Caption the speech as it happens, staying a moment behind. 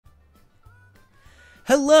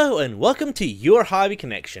Hello and welcome to Your Hobby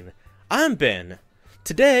Connection. I'm Ben.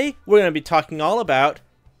 Today we're going to be talking all about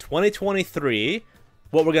 2023,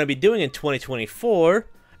 what we're going to be doing in 2024,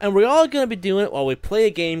 and we're all going to be doing it while we play a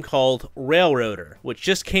game called Railroader, which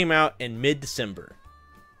just came out in mid-December.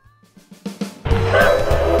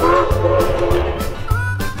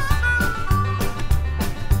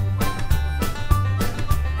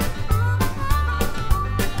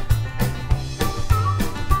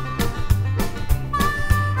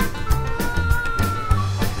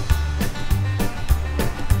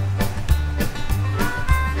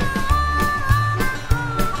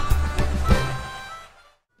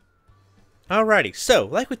 Alrighty, so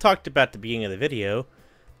like we talked about at the beginning of the video,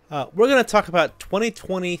 we're going to talk about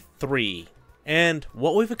 2023 and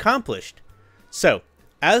what we've accomplished. So,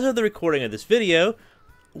 as of the recording of this video,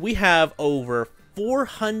 we have over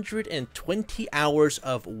 420 hours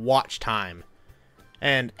of watch time.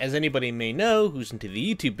 And as anybody may know who's into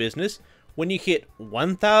the YouTube business, when you hit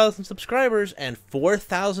 1,000 subscribers and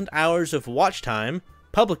 4,000 hours of watch time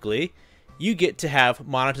publicly, you get to have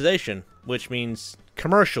monetization, which means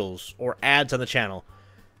commercials or ads on the channel,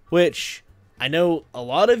 which I know a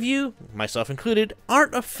lot of you, myself included,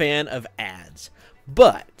 aren't a fan of ads.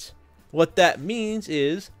 But what that means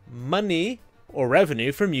is money or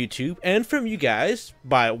revenue from YouTube and from you guys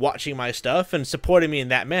by watching my stuff and supporting me in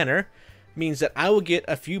that manner means that I will get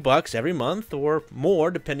a few bucks every month or more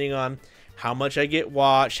depending on how much I get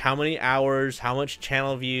watched, how many hours, how much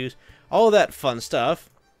channel views, all that fun stuff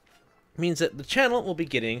means that the channel will be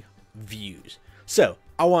getting views. So,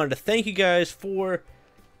 I wanted to thank you guys for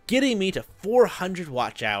getting me to 400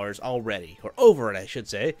 watch hours already, or over it I should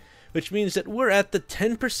say, which means that we're at the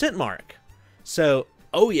 10% mark. So,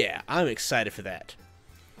 oh yeah, I'm excited for that.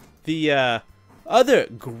 The other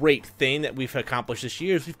great thing that we've accomplished this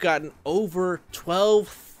year is we've gotten over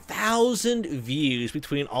 12,000 views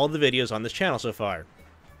between all the videos on this channel so far.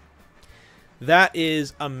 That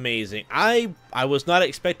is amazing. I was not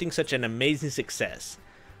expecting such an amazing success.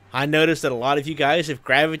 I noticed that a lot of you guys have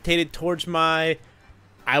gravitated towards my,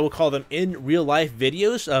 I will call them in real life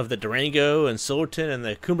videos of the Durango and Silverton and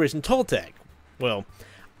the Coombers and Toltec. Well,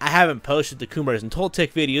 I haven't posted the Coombers and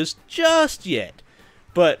Toltec videos just yet,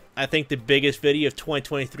 but I think the biggest video of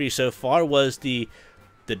 2023 so far was the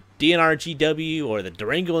DNRGW or the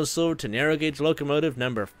Durango and Silverton narrow gauge locomotive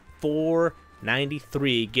number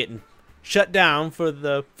 493 getting shut down for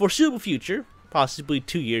the foreseeable future, possibly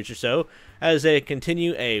 2 years or so, as they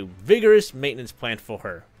continue a vigorous maintenance plan for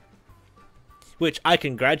her. Which I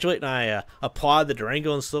congratulate and I applaud the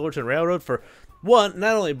Durango and Silverton Railroad for, one,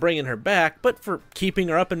 not only bringing her back, but for keeping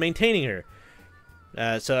her up and maintaining her.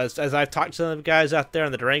 So as I've talked to some of the guys out there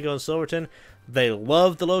on the Durango and Silverton, they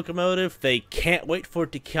love the locomotive. They can't wait for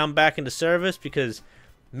it to come back into service because,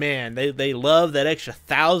 man, they love that extra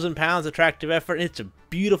 1,000 pounds of tractive effort. It's a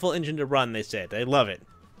beautiful engine to run, they said. They love it.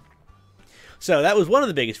 So that was one of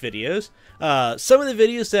the biggest videos. Some of the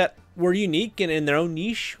videos that were unique and in their own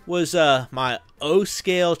niche was my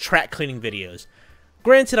O-scale track cleaning videos.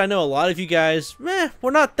 Granted, I know a lot of you guys,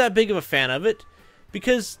 were not that big of a fan of it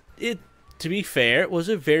because to be fair, it was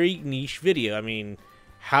a very niche video. I mean,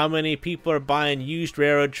 how many people are buying used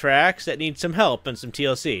railroad tracks that need some help and some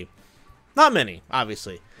TLC? Not many,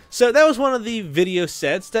 obviously. So that was one of the video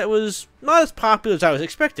sets that was not as popular as I was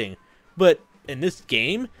expecting. But in this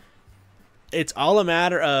game, it's all a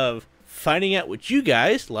matter of finding out what you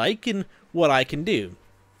guys like and what I can do.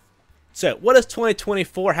 So, what does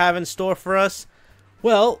 2024 have in store for us?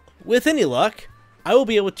 Well, with any luck, I will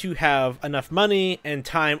be able to have enough money and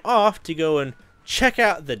time off to go and check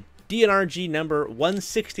out the DNRG number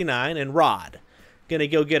 169 and Rod. Gonna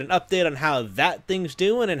go get an update on how that thing's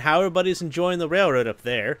doing and how everybody's enjoying the railroad up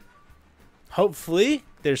there. Hopefully,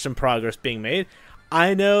 there's some progress being made.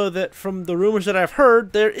 I know that from the rumors that I've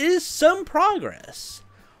heard, there is some progress.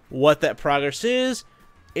 What that progress is,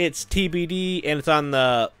 it's TBD and it's on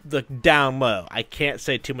the down low. I can't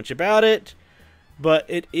say too much about it, but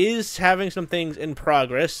it is having some things in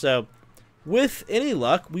progress. So with any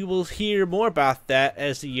luck, we will hear more about that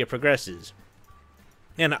as the year progresses.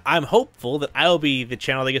 And I'm hopeful that I'll be the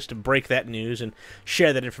channel that gets to break that news and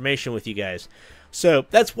share that information with you guys. So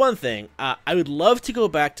that's one thing. I would love to go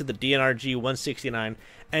back to the DNRG 169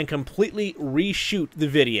 and completely reshoot the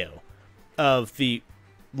video of the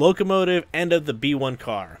locomotive and of the B1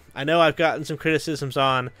 car. I know I've gotten some criticisms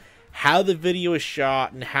on how the video is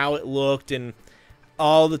shot and how it looked and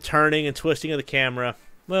all the turning and twisting of the camera.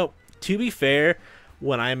 Well, to be fair,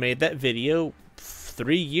 when I made that video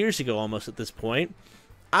 3 years ago almost at this point,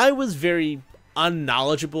 I was very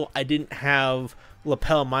unknowledgeable. I didn't have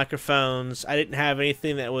lapel microphones. I didn't have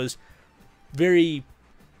anything that was very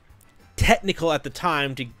technical at the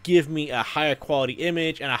time to give me a higher quality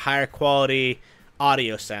image and a higher quality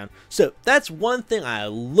audio sound. So that's one thing I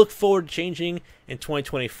look forward to changing in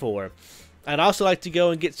 2024. I'd also like to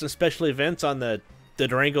go and get some special events on the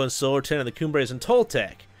Durango and Silverton and the Cumbres and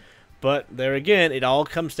Toltec. But there again, it all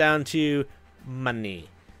comes down to money.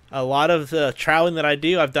 A lot of the traveling that I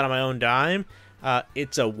do, I've done on my own dime.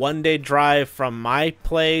 It's a one-day drive from my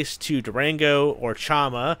place to Durango or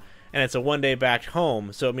Chama, and it's a one-day back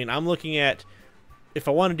home. So, I mean, I'm looking at, if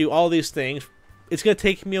I want to do all these things, it's going to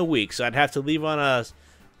take me a week. So I'd have to leave on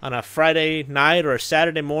a Friday night or a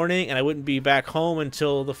Saturday morning, and I wouldn't be back home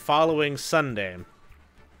until the following Sunday.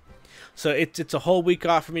 So it's a whole week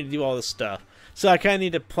off for me to do all this stuff. So I kind of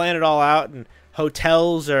need to plan it all out, and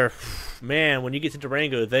hotels are, man, when you get to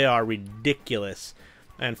Durango, they are ridiculous.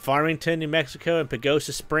 And Farmington, New Mexico, and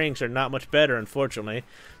Pagosa Springs are not much better, unfortunately.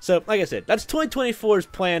 So, like I said, that's 2024's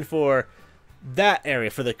plan for that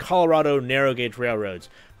area, for the Colorado narrow gauge railroads.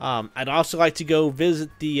 I'd also like to go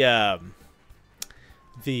visit the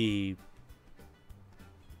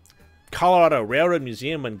Colorado Railroad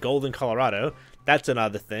Museum in Golden, Colorado. That's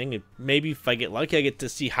another thing. Maybe if I get lucky, I get to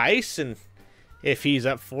see Hyce, and if he's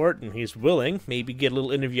up for it and he's willing, maybe get a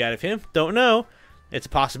little interview out of him. Don't know. It's a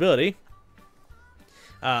possibility.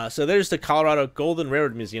 So there's the Colorado Golden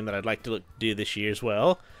Railroad Museum that I'd like to do this year as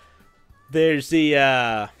well. There's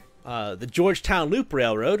the Georgetown Loop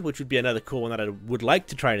Railroad, which would be another cool one that I would like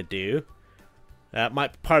to try to do. That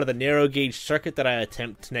might be part of the narrow gauge circuit that I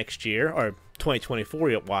attempt next year, or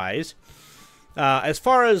 2024-wise. As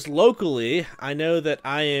far as locally, I know that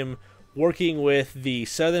I am working with the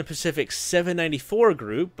Southern Pacific 794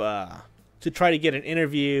 group to try to get an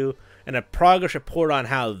interview and a progress report on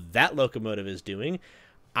how that locomotive is doing.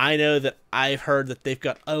 I know that I've heard that they've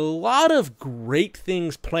got a lot of great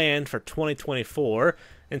things planned for 2024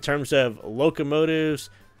 in terms of locomotives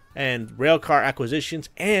and railcar acquisitions,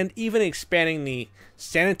 and even expanding the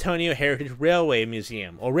San Antonio Heritage Railway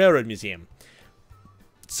Museum, or Railroad Museum.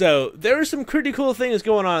 So there are some pretty cool things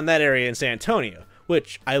going on in that area in San Antonio,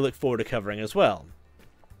 which I look forward to covering as well.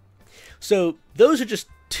 So those are just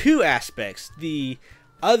two aspects. The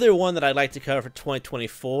other one that I'd like to cover for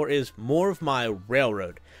 2024 is more of my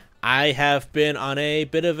railroad. I have been on a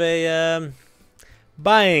bit of a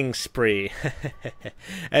buying spree,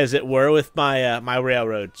 as it were, with my my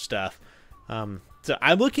railroad stuff. So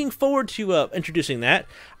I'm looking forward to introducing that.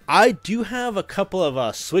 I do have a couple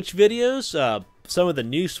of switch videos, some of the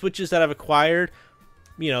new switches that I've acquired,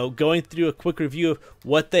 you know, going through a quick review of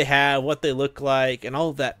what they have, what they look like, and all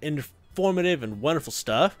of that informative and wonderful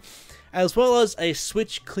stuff, as well as a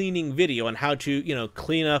switch cleaning video on how to, you know,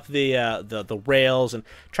 clean up the rails and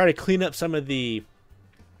try to clean up some of the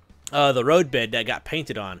roadbed that got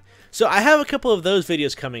painted on. So I have a couple of those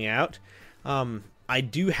videos coming out. I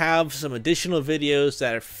do have some additional videos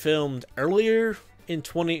that are filmed earlier in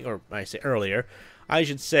I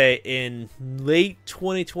should say in late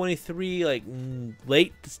 2023, like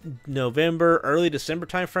late November, early December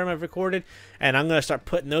time frame I've recorded, and I'm going to start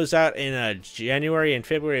putting those out in January and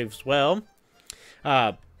February as well.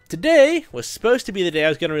 Today was supposed to be the day I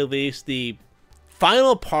was going to release the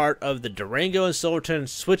final part of the Durango and Silverton,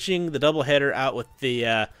 switching the doubleheader out with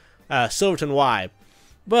the Silverton Y.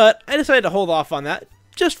 But I decided to hold off on that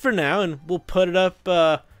just for now, and we'll put it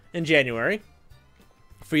up in January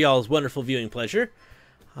for y'all's wonderful viewing pleasure.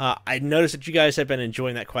 I noticed that you guys have been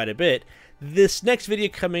enjoying that quite a bit. This next video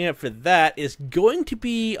coming up for that is going to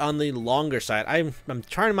be on the longer side. I'm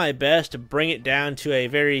trying my best to bring it down to a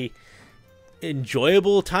very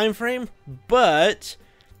enjoyable time frame, but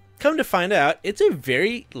come to find out, it's a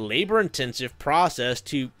very labor-intensive process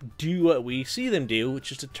to do what we see them do,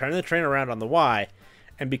 which is to turn the train around on the Y.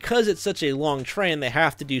 And because it's such a long train, they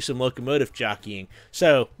have to do some locomotive jockeying.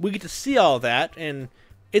 So we get to see all that, and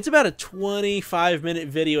it's about a 25-minute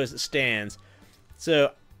video as it stands.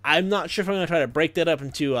 So I'm not sure if I'm going to try to break that up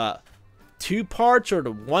into two parts or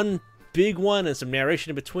to one big one and some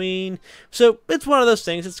narration in between. So it's one of those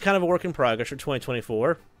things. It's kind of a work in progress for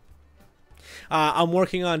 2024. I'm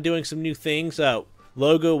working on doing some new things,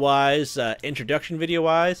 logo-wise, introduction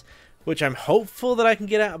video-wise, which I'm hopeful that I can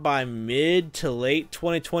get out by mid to late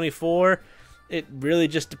 2024. It really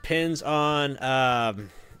just depends on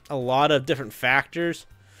a lot of different factors.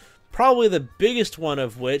 Probably the biggest one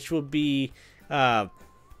of which will be well,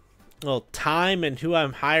 time and who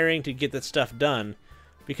I'm hiring to get that stuff done.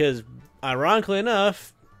 Because, ironically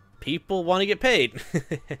enough, people want to get paid.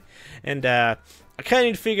 And I kind of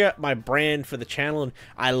need to figure out my brand for the channel. And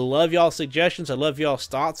I love y'all's suggestions. I love y'all's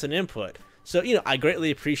thoughts and input. So, you know, I greatly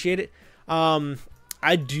appreciate it.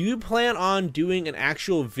 I do plan on doing an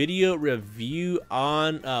actual video review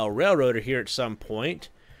on Railroader here at some point.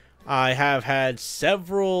 I have had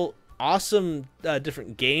several awesome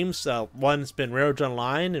different games. One's been Railroad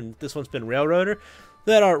Online, and this one's been Railroader,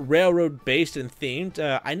 that are railroad based and themed.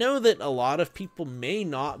 I know that a lot of people may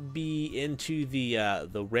not be into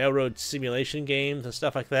the railroad simulation games and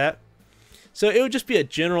stuff like that. So it would just be a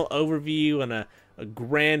general overview and a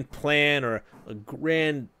grand plan or a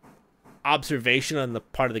grand observation on the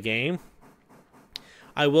part of the game.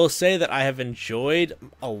 I will say that I have enjoyed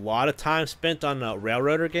a lot of time spent on a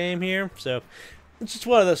Railroader game here, so it's just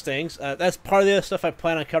one of those things. That's part of the other stuff I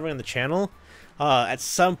plan on covering on the channel at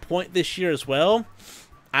some point this year as well.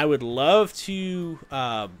 I would love to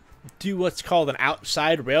do what's called an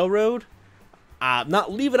outside railroad.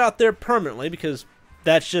 Not leave it out there permanently, because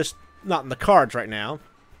that's just not in the cards right now.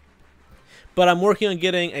 But I'm working on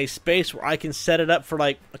getting a space where I can set it up for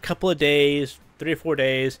like a couple of days, 3 or 4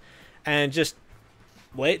 days, and just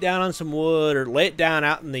lay it down on some wood or lay it down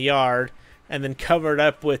out in the yard and then cover it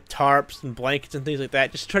up with tarps and blankets and things like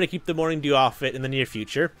that, just to try to keep the morning dew off it in the near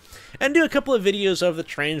future. And do a couple of videos of the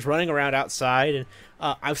trains running around outside. And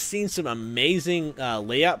I've seen some amazing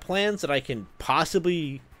layout plans that I can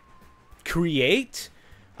possibly create,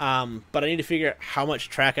 but I need to figure out how much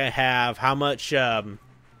track I have, how much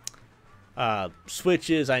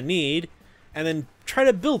switches I need, and then try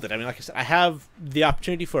to build it. I mean, like I said, I have the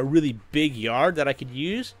opportunity for a really big yard that I could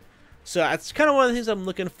use. So that's kind of one of the things I'm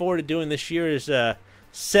looking forward to doing this year, is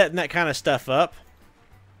setting that kind of stuff up.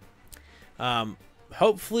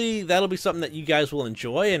 Hopefully that'll be something that you guys will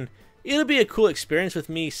enjoy, and it'll be a cool experience with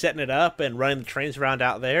me setting it up and running the trains around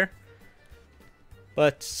out there.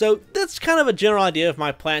 But so that's kind of a general idea of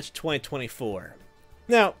my plans for 2024.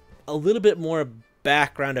 Now, a little bit more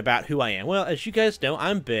background about who I am. Well, as you guys know,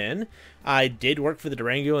 I'm Ben. I did work for the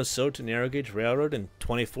Durango and Soto Narrow Gauge Railroad in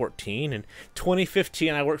 2014. In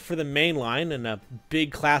 2015, I worked for the Main Line and a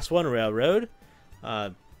big Class 1 railroad.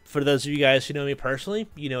 For those of you guys who know me personally,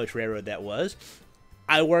 you know which railroad that was.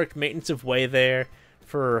 I worked maintenance of way there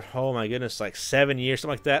for, oh my goodness, like 7 years,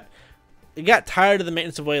 something like that. I got tired of the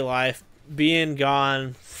maintenance of way life, being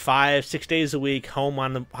gone 5-6 days a week, home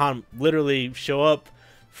on literally show up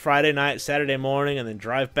Friday night, Saturday morning, and then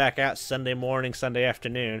drive back out Sunday morning, Sunday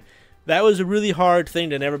afternoon. That was a really hard thing,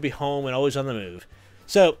 to never be home and always on the move.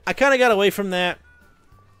 So I kind of got away from that.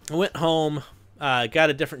 I went home, got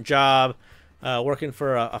a different job, working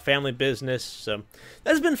for a family business. So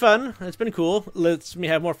that's been fun. It's been cool. Lets me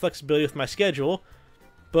have more flexibility with my schedule.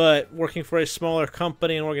 But working for a smaller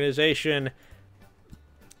company and organization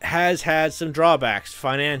has had some drawbacks,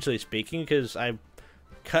 financially speaking, because I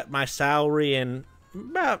cut my salary in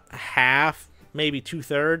about half, maybe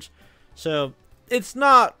 2/3. So it's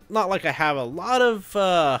not like I have a lot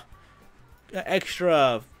of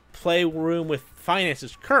extra playroom with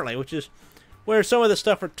finances currently, which is where some of the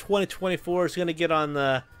stuff for 2024 is going to get on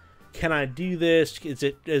the, can I do this? Is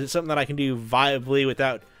it something that I can do viably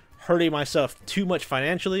without hurting myself too much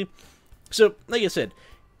financially? So, like I said,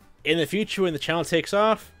 in the future when the channel takes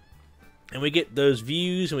off and we get those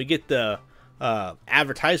views and we get the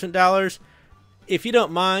advertisement dollars, if you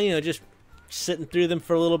don't mind, just sitting through them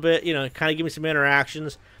for a little bit, kind of give me some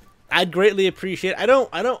interactions, I'd greatly appreciate it. I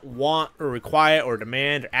don't want or require or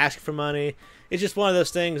demand or ask for money. It's just one of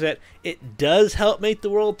those things that it does help make the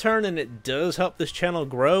world turn, and it does help this channel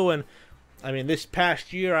grow. And I mean, this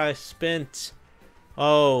past year I spent,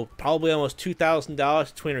 probably almost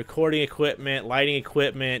 $2,000 between recording equipment, lighting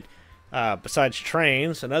equipment, besides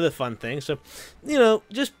trains and other fun things. So,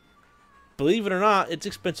 just believe it or not, it's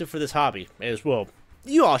expensive for this hobby as well.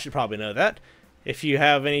 You all should probably know that. If you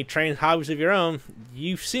have any train hobbies of your own,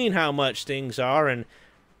 you've seen how much things are, and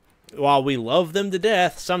while we love them to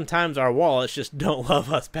death, sometimes our wallets just don't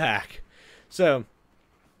love us back. So,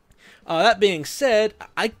 that being said,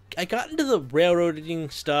 I got into the railroading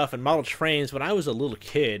stuff and model trains when I was a little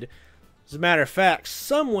kid. As a matter of fact,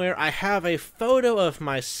 somewhere I have a photo of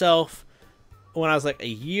myself when I was like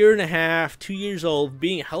 1.5 years, 2 years old,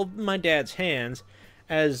 being held in my dad's hands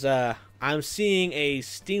as I'm seeing a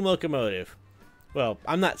steam locomotive. Well,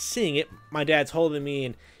 I'm not seeing it. My dad's holding me,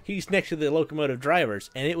 and he's next to the locomotive drivers.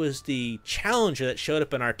 And it was the Challenger that showed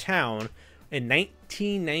up in our town in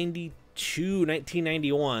 1992,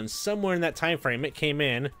 1991, somewhere in that time frame. It came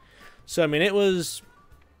in. So I mean,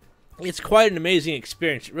 it's quite an amazing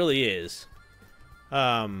experience. It really is.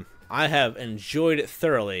 I have enjoyed it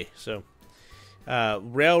thoroughly. So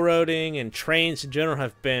railroading and trains in general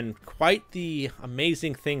have been quite the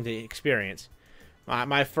amazing thing to experience.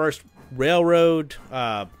 My first railroad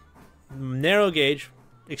narrow gauge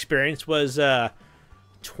experience was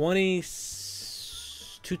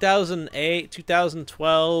 2008,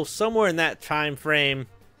 2012, somewhere in that time frame,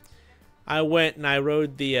 I went and I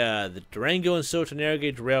rode the Durango and Soto Narrow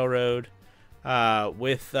Gauge Railroad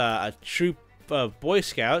with a troop of Boy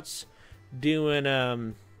Scouts doing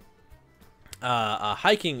a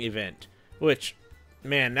hiking event, which,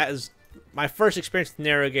 man, that is my first experience with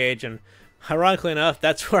narrow gauge, and ironically enough,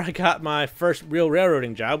 that's where I got my first real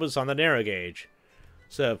railroading job, was on the narrow gauge.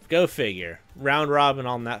 So go figure. Round robin,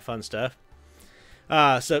 all that fun stuff.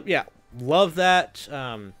 So yeah, love that.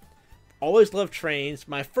 Always loved trains.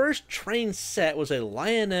 My first train set was a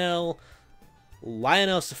Lionel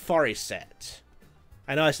Safari set.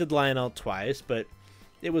 I know I said Lionel twice, but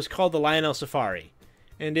it was called the Lionel Safari.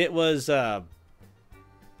 And it was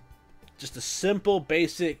just a simple,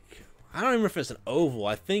 basic, I don't remember if it's an oval.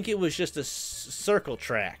 I think it was just a circle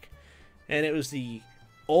track. And it was the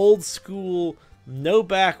old school, no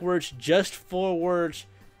backwards, just forwards,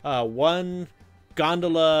 one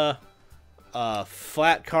gondola,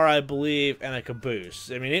 flat car, I believe, and a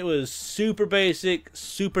caboose. I mean, it was super basic,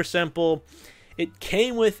 super simple. It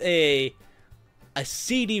came with a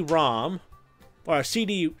CD-ROM, or a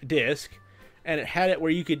CD disc, and it had it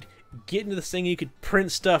where you could get into this thing, you could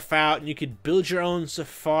print stuff out, and you could build your own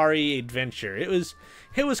safari adventure. It was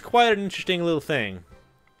quite an interesting little thing.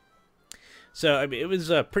 So, I mean, it was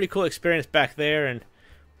a pretty cool experience back there, and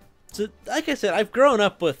so, like I said, I've grown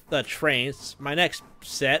up with trains. My next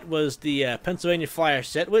set was the Pennsylvania Flyer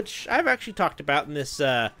set, which I've actually talked about in this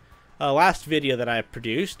last video that I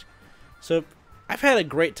produced. So, I've had a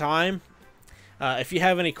great time. If you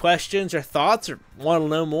have any questions or thoughts, or want to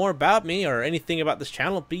know more about me or anything about this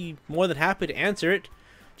channel, be more than happy to answer it.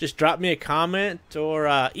 Just drop me a comment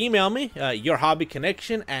or email me,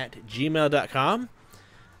 yourhobbyconnection@gmail.com.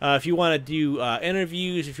 If you want to do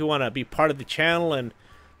interviews, if you want to be part of the channel and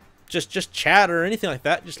just chat or anything like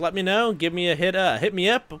that, just let me know. Give me a hit me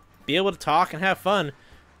up. Be able to talk and have fun.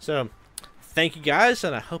 So, thank you guys,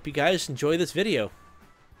 and I hope you guys enjoy this video.